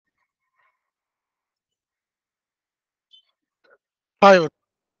Hi,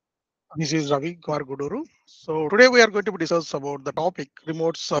 this is Ravi Kumar Guduru. So today we are going to discuss about the topic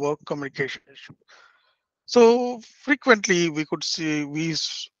remote server communication. So frequently we could see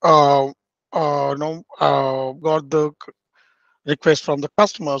got the request from the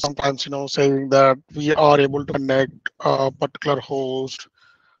customer sometimes saying that we are able to connect a particular host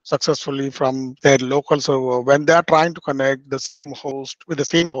successfully from their local server when they are trying to connect the same host with the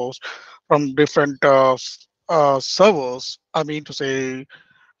same host from different servers. I mean to say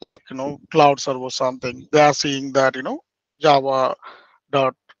cloud server something, they are seeing that java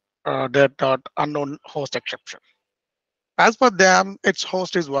dot dot unknown host exception. As per them, its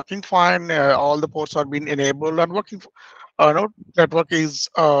host is working fine, all the ports are being enabled and working network is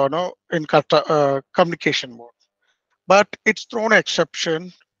in communication mode, but it's thrown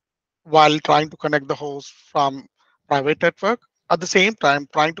exception while trying to connect the host from private network, at the same time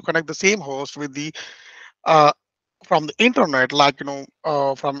trying to connect the same host with the uh, from the internet, like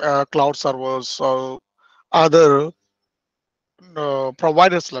from cloud servers or other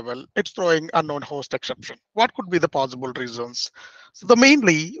providers level. It's throwing unknown host exception. What could be the possible reasons? So the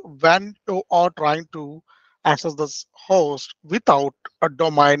mainly, when you are trying to access this host without a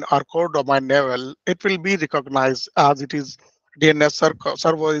domain or core domain level, it will be recognized as it is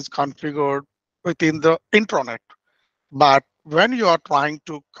server is configured within the intranet. But when you are trying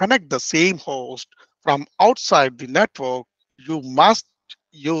to connect the same host from outside the network, you must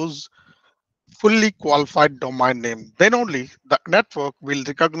use fully qualified domain name. Then only the network will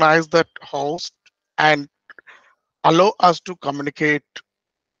recognize that host and allow us to communicate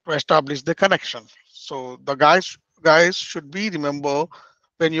to establish the connection. So the guys should be remember,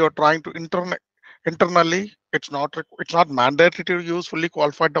 when you are trying to internally, it's not mandatory to use fully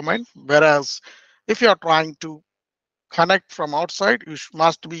qualified domain. Whereas if you are trying to connect from outside, you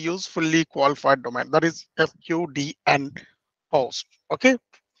must be use fully qualified domain. That is FQDN host. Okay,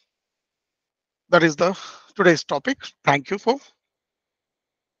 that is the today's topic. Thank you for